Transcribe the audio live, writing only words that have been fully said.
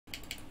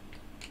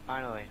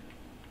Finally.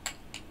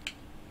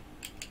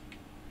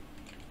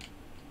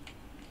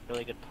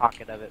 Really good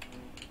pocket of it.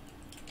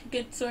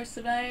 Good source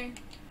of iron.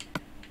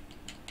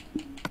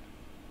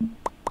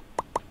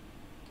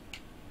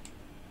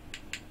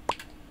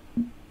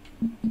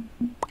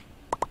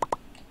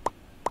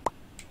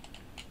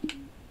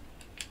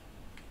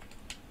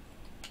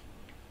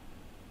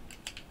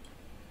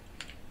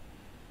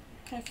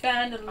 I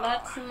found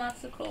lots and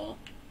lots of coal.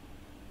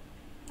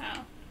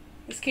 Wow.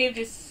 This cave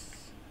just...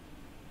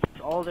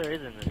 That's all there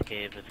is in this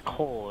cave. It's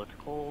coal. It's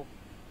coal.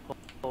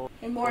 Coal.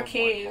 And more coal,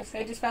 caves.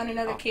 coal. I just found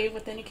another cave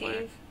within a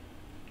cave.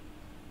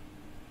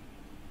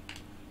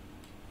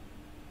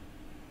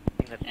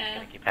 I think that's just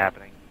gonna keep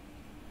happening.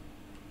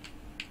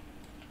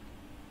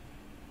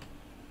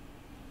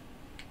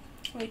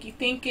 Like you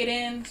think it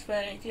ends,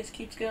 but it just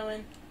keeps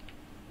going.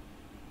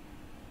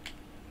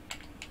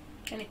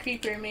 And a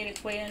creeper made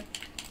its way in.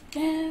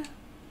 Yeah.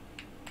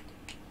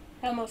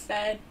 I almost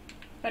died,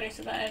 but I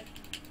survived.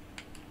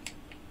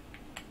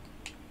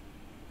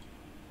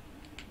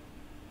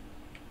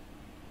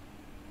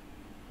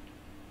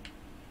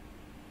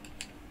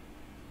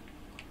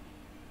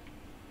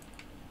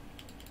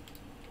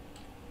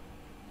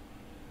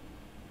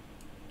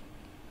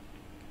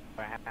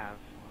 I have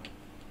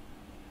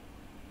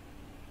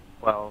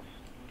 12.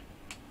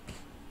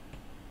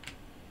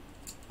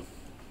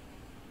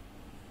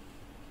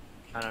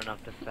 Not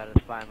enough to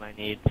satisfy my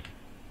needs.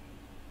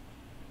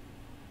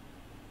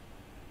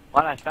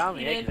 Well, I found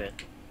the exit.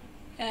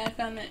 Yeah, I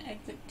found the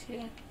exit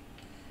too.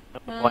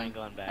 No point in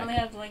going back. I only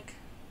have like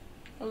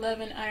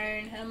 11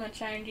 iron. How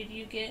much iron did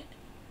you get?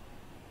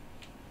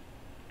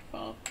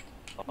 12.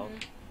 12.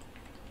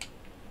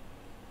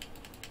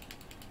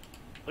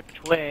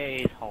 Which way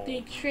is home?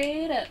 Big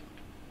trade up.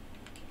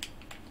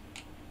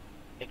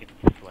 I think it's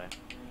this way.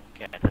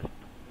 Yeah, it is.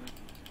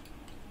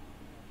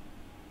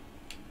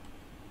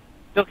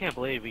 Still can't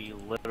believe we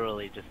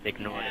literally just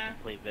ignored a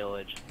complete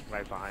village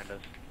right behind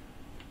us.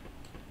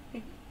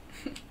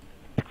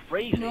 It's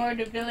crazy. Ignored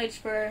a village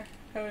for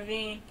a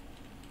ravine.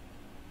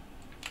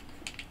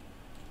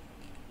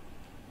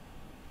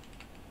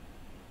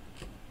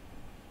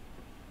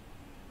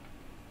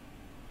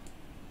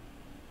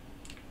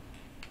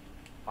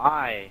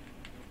 Why?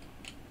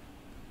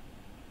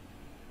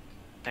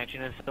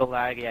 Connection is so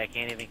laggy I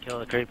can't even kill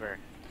the creeper.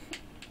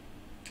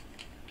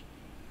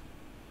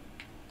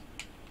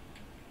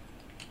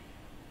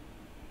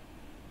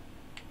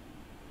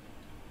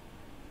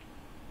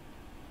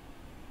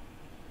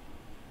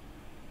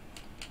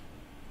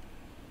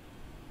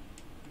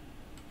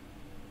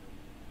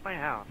 My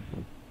house.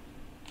 What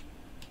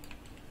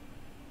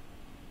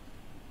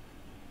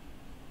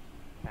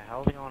the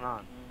hell's going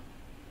on?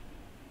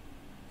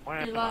 Where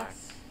You're am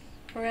lost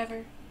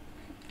forever.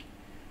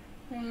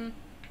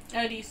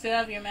 Oh, do you still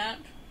have your map?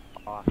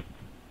 I? Lost.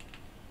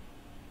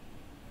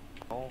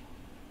 Oh.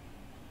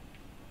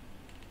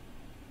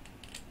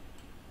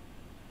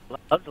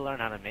 Love to learn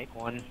how to make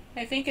one.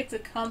 I think it's a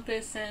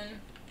compass and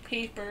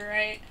paper,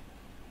 right?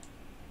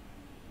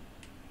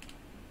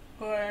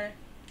 Or...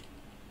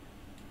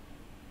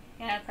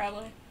 yeah,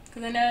 probably.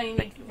 Because I know you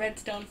need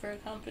redstone for a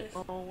compass.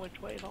 Oh,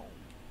 which way home?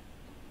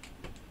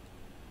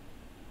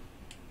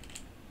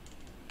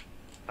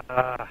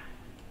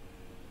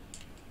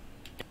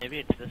 Maybe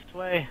it's this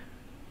way?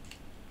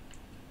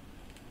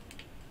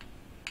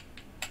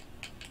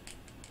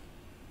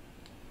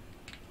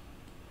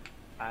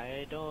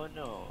 I don't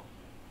know.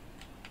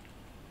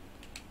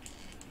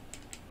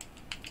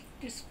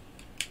 Just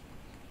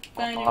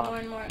finding more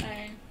and more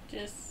iron.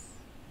 Just...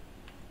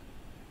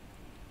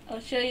 I'll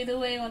show you the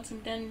way once I'm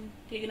done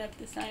digging up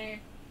this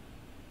iron.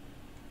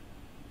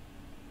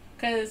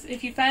 Because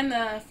if you find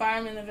the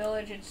farm in the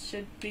village, it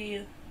should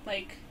be,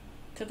 like,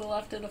 to the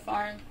left of the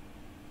farm.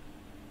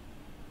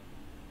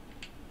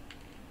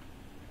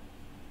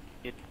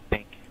 You'd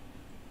think.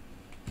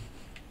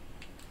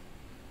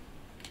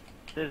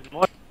 There's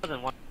more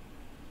than one.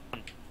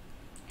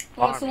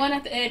 Well, it's the one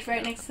at the edge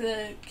right next to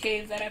the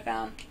cave that I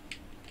found.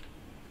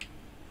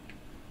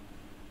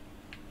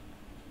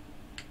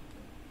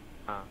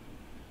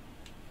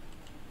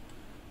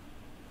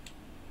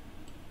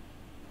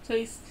 So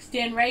you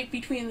stand right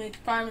between the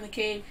farm and the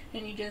cave,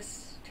 and you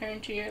just turn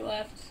to your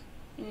left,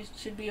 and you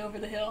should be over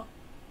the hill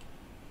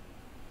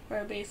where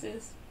our base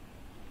is.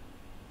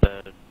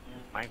 The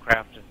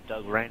Minecraft just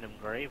dug random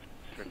graves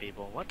for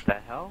people. What the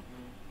hell?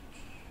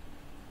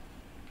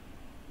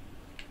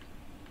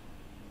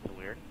 That's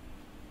weird.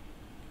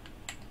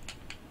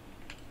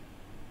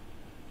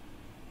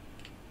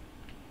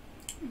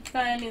 I'm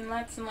finding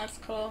lots and lots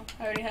of coal.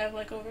 I already have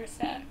like over a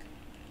stack.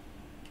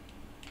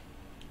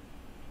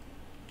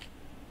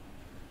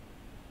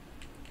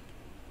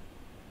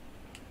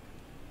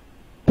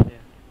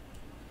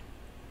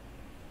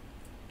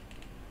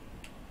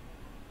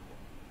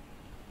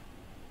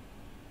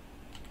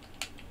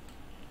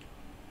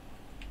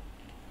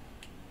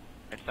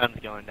 Sun's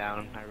going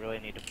down. I really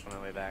need to find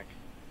my way back.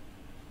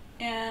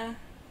 Yeah.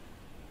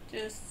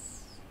 Just...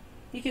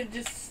 you could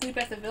just sleep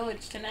at the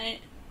village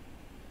tonight.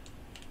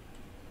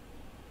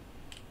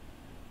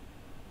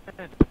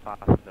 It's a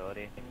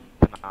possibility.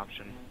 It's an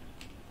option.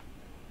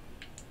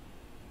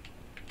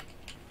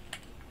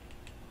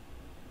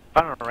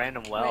 Found a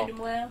random well. Random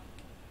well.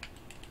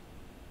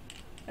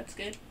 That's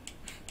good.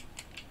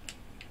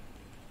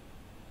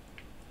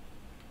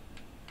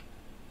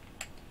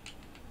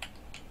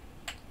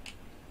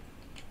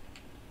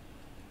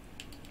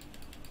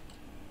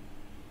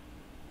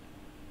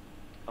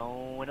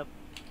 Going up.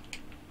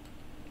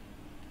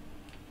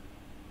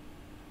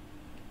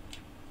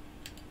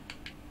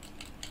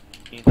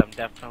 Means I'm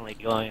definitely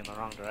going in the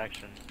wrong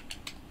direction.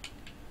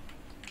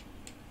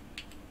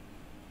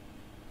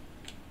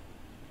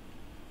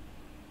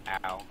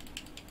 Ow.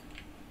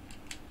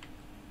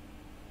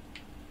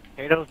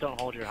 Potatoes don't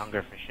hold your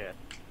hunger for shit.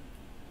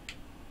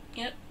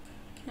 Yep.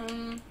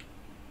 I'm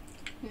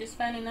just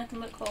finding nothing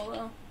but coal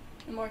though.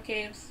 And more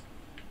caves.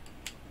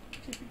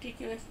 Which is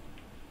ridiculous.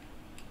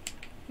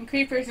 And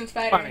creepers and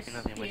spiders. Finding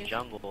nothing but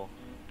jungle.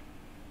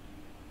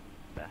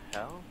 The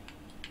hell?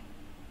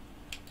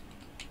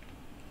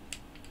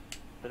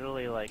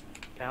 Literally, like,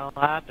 what the hell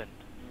happened?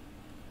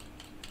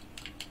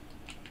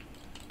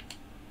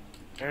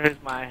 There's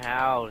my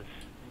house.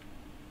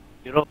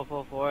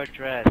 Beautiful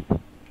fortress.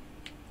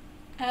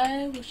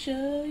 I will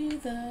show you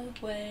the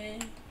way.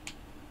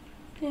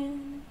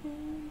 Can't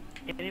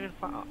even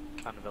find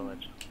a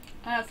village.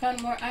 I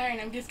found more iron.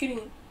 I'm just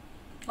getting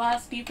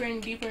lost deeper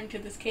and deeper into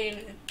this cave.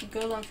 It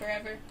goes on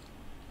forever.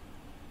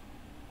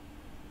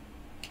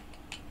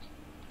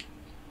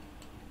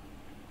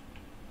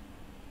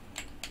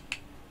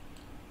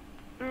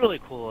 It's really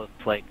cool if,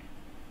 like,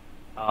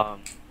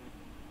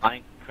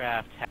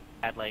 Minecraft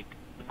had, like,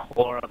 the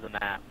core of the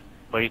map,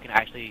 where you can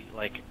actually,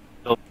 like,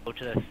 go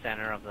to the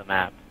center of the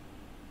map.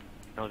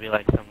 It would be,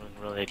 like, something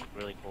really,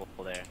 really cool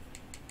there.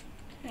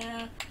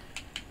 Yeah.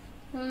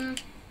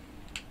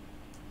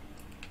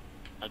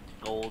 A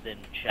golden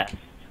chest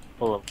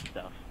full of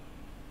stuff.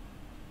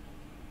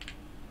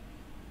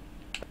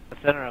 The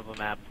center of a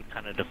map would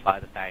kind of defy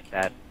the fact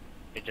that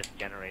it just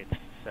generates,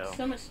 so...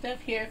 So much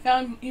stuff here. I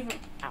found even...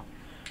 Ow.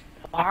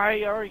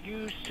 Why are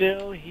you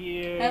still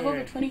here? I have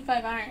over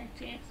 25 iron.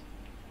 Jeez.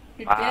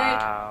 You're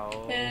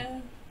wow.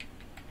 dead.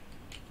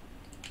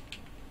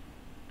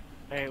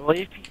 Alright, well,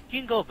 if you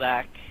can go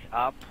back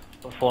up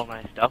before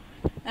my stuff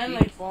I'm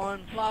like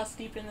spawns. lost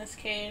deep in this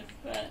cave,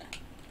 but...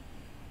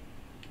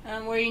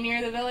 were you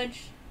near the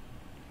village?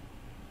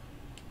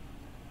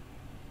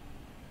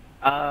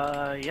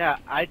 Yeah,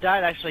 I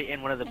died actually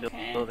in one of the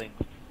Okay. buildings.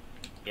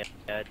 Yeah,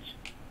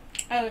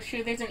 Oh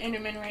shoot, there's an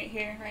Enderman right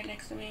here, right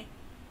next to me.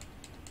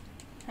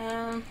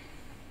 I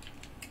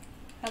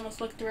almost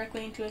looked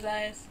directly into his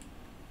eyes.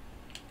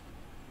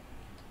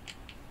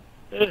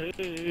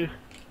 uh-huh.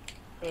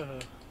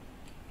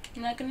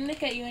 I'm not gonna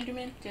look at you,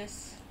 Enderman.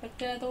 Just look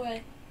the other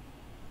way.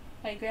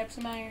 I grab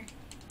some iron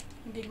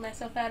and dig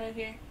myself out of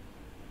here.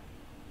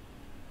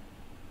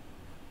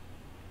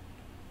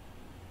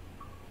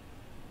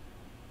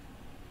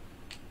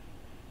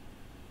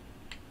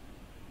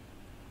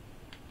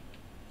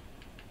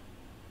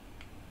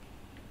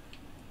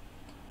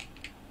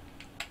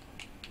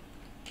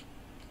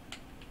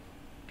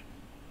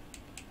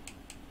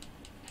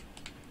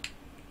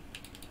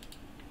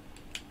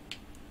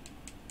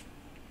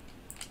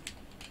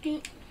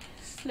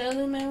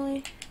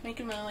 Slowly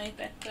making my way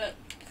back up.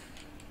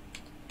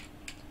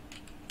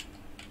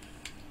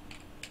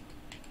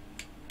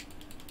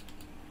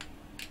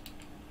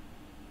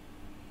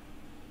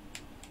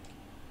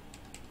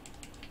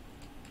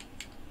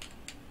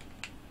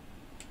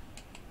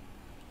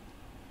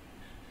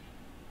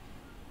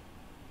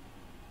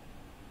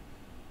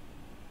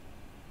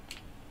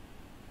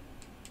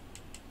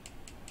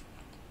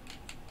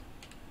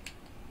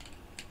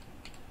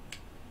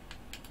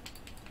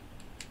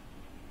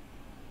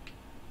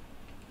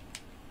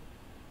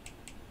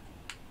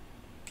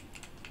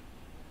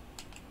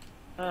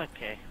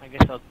 Okay, I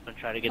guess I'll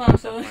try to get I'm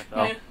this so stuff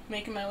myself.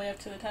 making my way up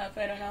to the top.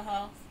 I don't know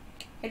how.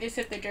 I just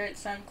hit the dirt,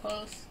 so I'm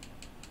close.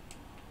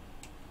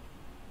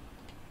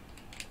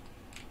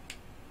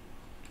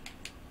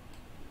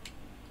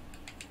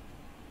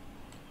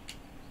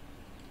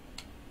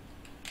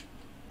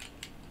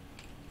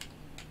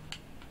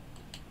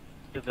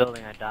 The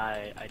building I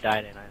died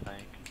in, I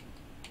think.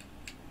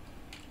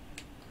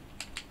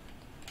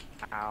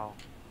 Ow.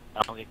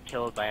 I don't get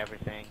killed by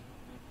everything.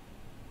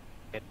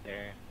 Get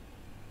there.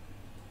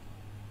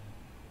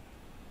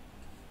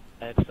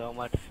 That's so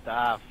much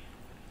stuff.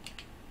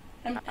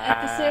 I'm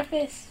at the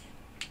surface.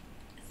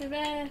 So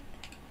bad.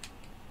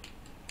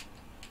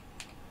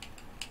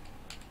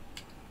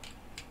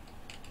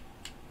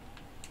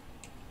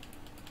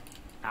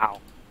 Ow.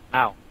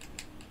 Ow.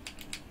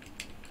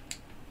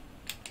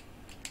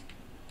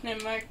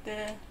 And I marked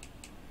the...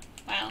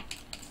 Wow.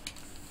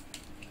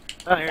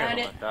 Oh, here's Found all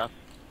it. my stuff.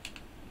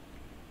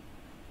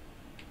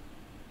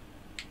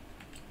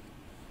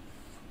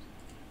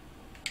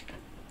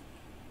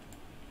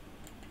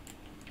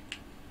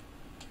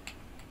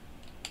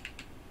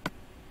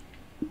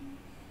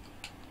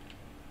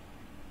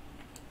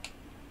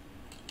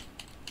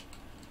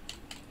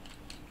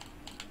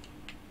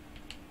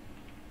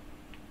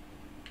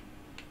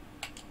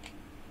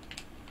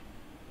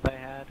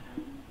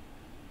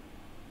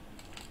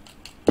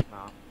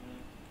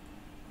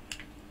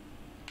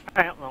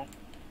 Alright, well,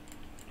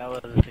 that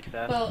was a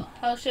success. Well,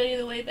 I'll show you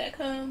the way back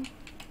home.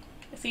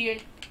 I see your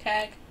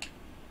tag.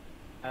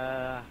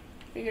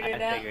 Figured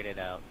it out? I figured it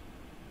out.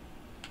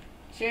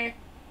 Sure.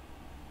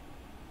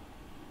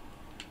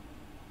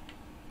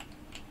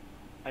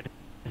 I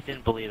just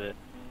didn't believe it.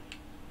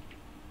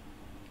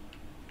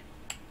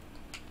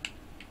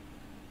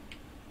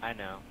 I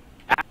know.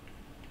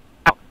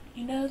 Ow.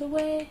 You know the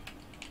way?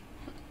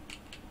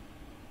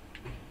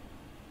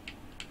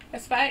 A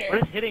spider.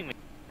 What is hitting me?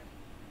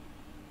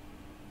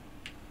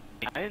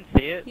 I didn't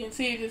see it. You can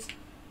see it See just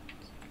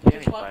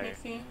any walk spider.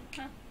 next to you.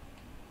 Huh?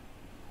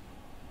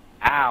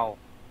 Ow.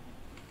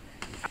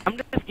 I'm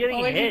just getting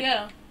Well, where'd hit. you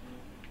go?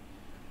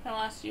 I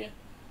lost you.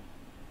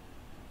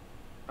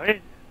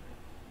 I'm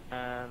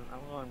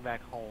going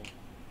back home.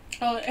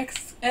 I'll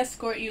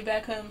escort you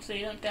back home so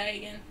you don't die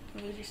again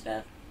and lose your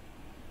stuff.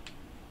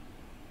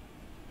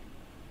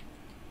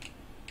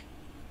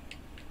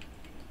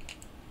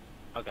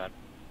 Oh god.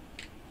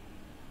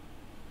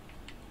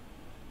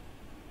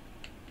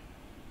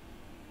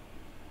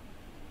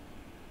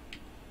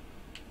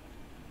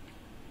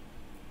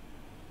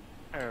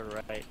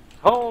 Alright.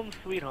 Home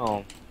sweet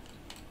home.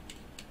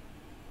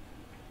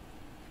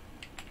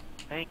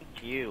 Thank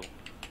you.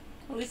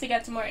 At least I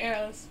got some more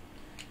arrows.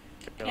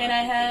 And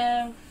I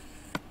have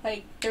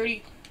like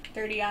 30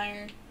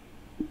 iron.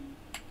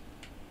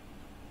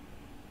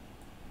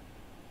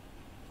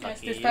 Yes,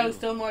 there's probably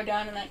still more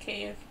down in that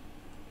cave.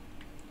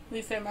 At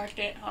least I marked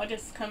it. I'll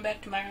just come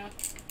back tomorrow.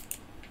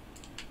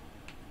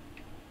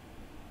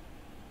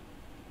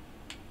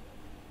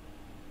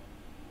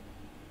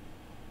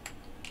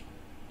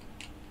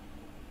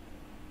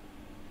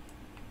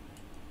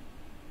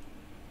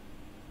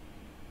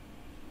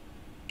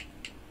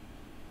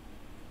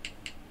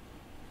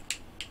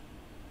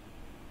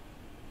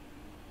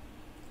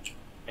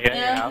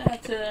 Now I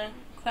have to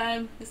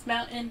climb this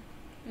mountain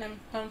and I'm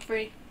home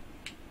free.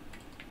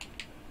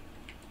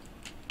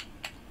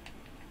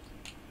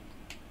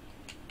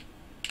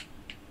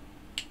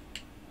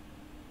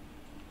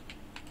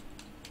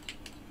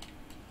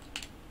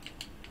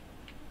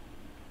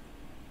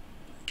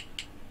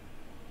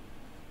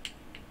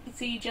 You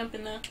see you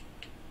jumping though.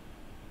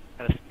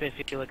 Got a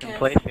spiffy looking Yes.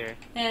 place here.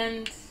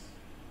 And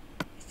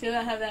still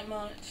don't have that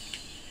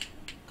much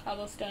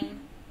cobblestone.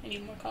 I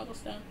need more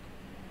cobblestone.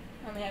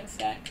 I only have a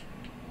stack.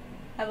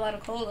 I have a lot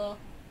of coal though.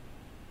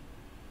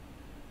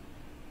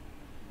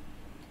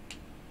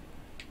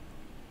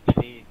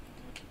 See.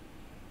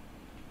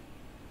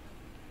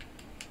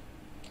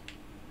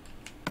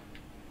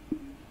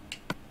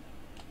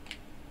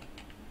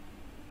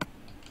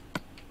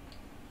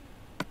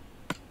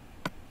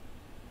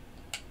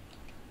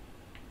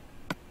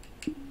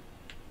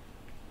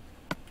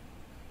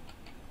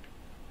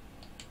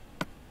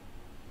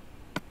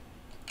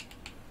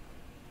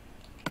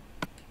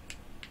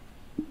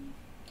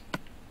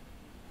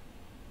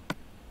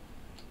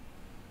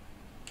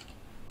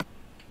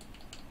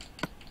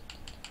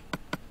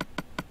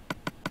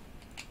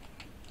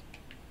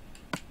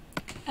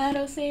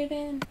 Auto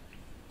saving.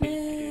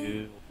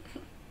 Ew.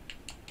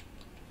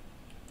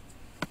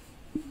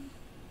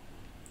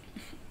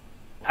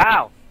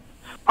 Ow!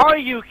 Are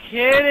you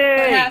kidding?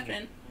 What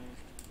happened?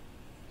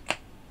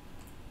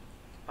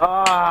 Oh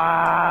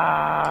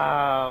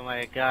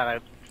my god, I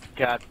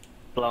got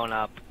blown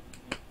up.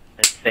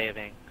 It's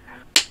saving.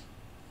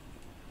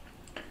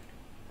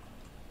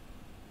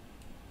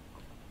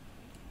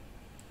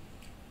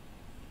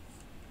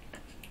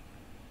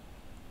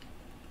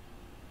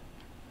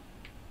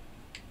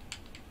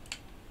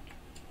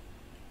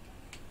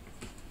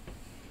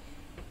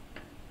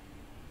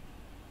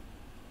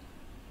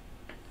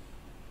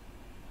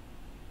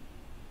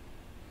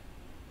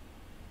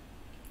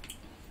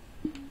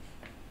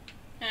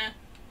 Yeah.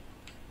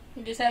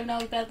 You're just having all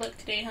the bad luck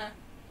today, huh?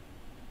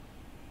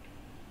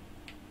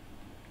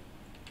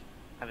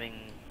 Having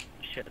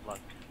shit luck.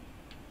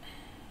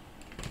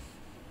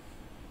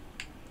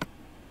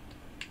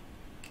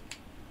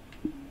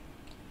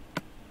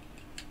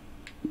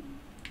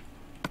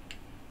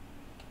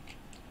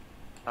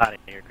 Out of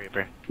here,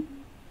 creeper.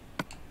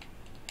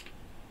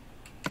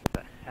 Get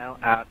the hell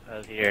out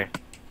of here.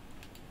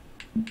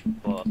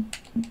 Whoa.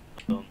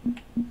 Boom.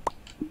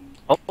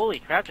 Oh, holy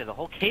crap, there's a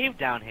whole cave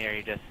down here.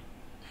 You just...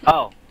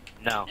 Oh,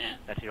 no. Yeah.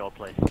 That's your old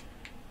place.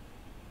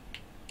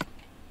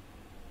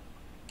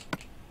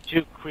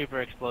 2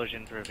 creeper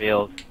explosions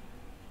revealed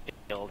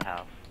the old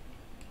house.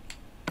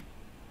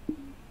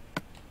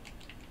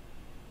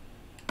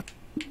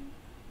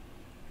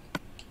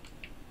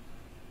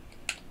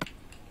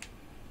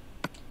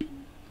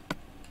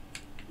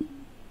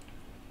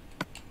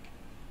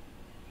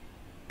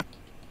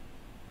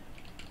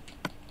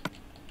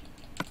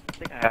 I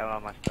think I have all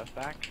my stuff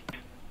back.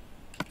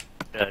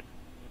 Good.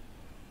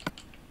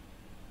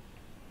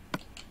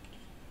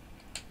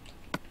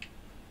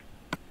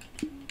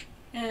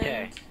 And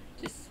Okay.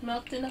 just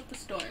smelting up the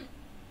storm.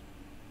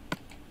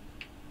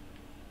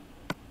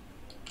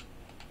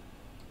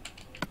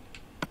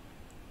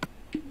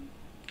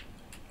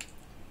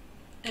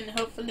 And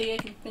hopefully I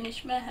can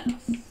finish my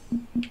house.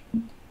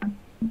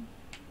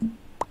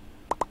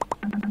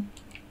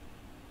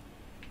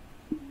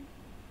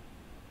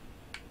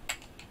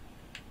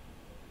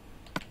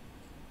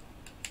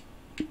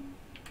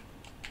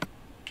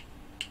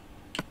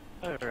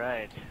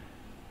 right.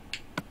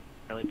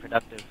 Really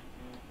productive.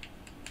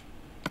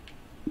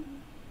 I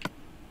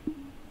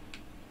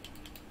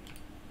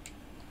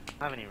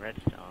don't have any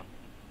redstone.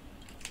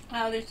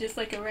 Wow, there's just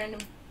like a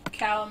random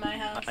cow in my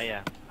house. Oh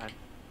yeah. I'm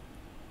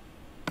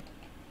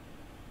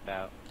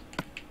about.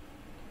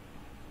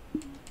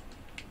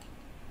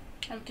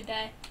 Time to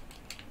die.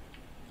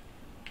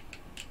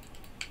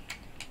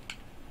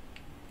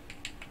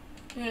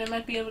 I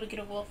might be able to get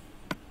a wolf.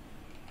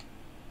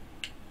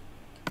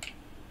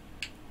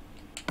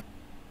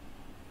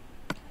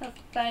 Have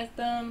 5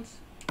 bones.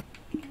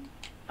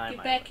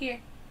 Get back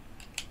here.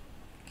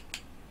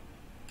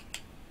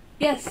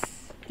 Yes!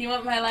 Do you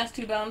want my last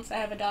 2 bones? I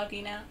have a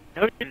doggy now.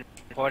 No, we've been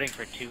recording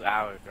for 2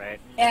 hours, right?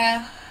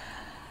 Yeah.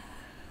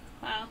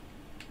 Wow.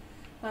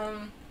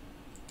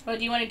 Well,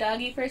 do you want a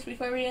doggy first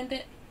before we end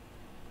it?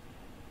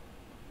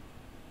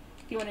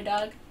 Do you want a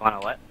dog? Want a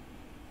what?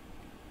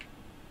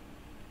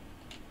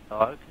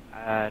 Dog?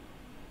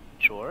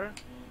 Sure.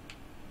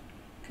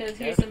 Because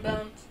here's some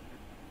bones.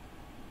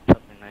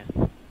 Something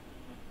nice.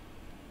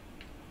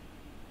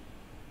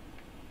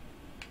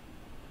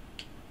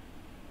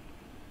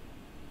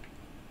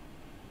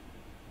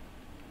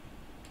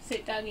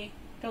 Sit, doggy.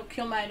 Don't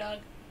kill my dog.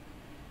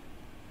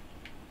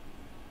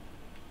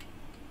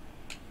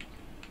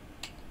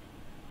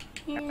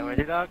 Where's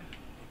your dog?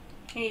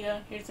 Here you go.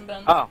 Here's some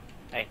bones. Oh,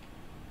 hey.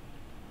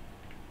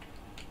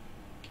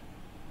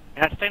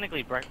 You're not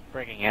technically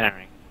breaking and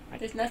entering.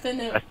 There's nothing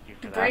to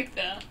break,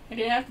 though. I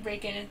didn't have to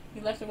break in it.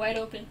 You left it wide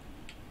open.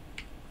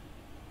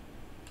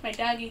 My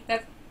doggy.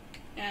 That's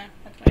my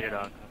Your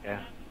dog. Okay.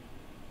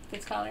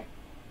 Its collar.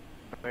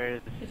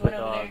 Where's There's the one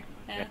dog? over there.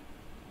 Okay. Yeah.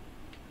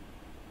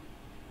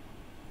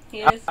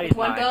 He is Oh, with he's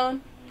 1 mine.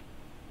 bone.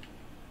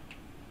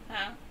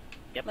 Wow.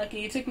 Yep.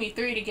 Lucky it took me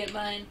 3 to get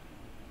mine.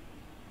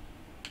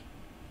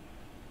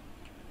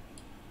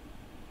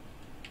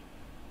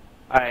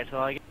 Alright, so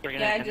I guess we're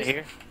gonna end it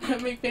here.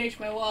 Let me finish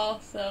my wall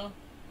so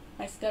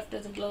my stuff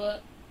doesn't blow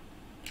up.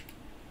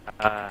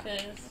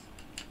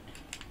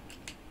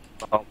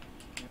 Well,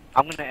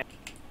 I'm gonna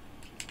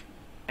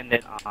end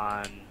it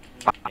on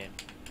my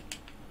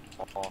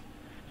wall.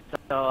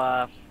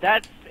 So,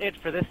 that's it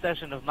for this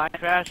session of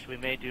Minecraft. We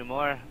may do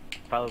more,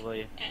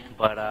 probably,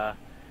 but,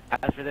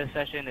 as for this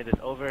session, it is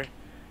over.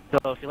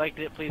 So if you liked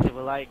it, please leave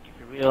a like. If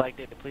you really liked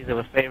it, please leave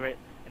a favorite.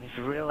 And if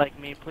you really like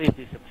me, please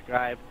do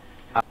subscribe.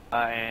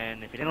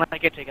 And if you didn't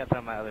like it, check out some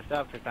of my other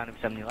stuff. There's bound to be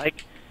something you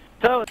like.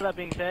 So, with that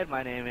being said,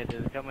 my name is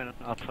Iziscomin,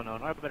 also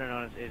known or better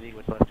known as Izzy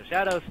with Celestial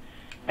Shadows.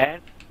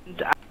 And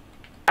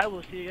I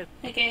will see you guys.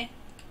 Okay.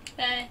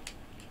 Bye.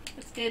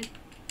 That's good.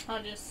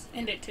 I'll just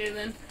end it too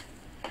then.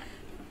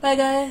 Bye,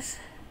 guys.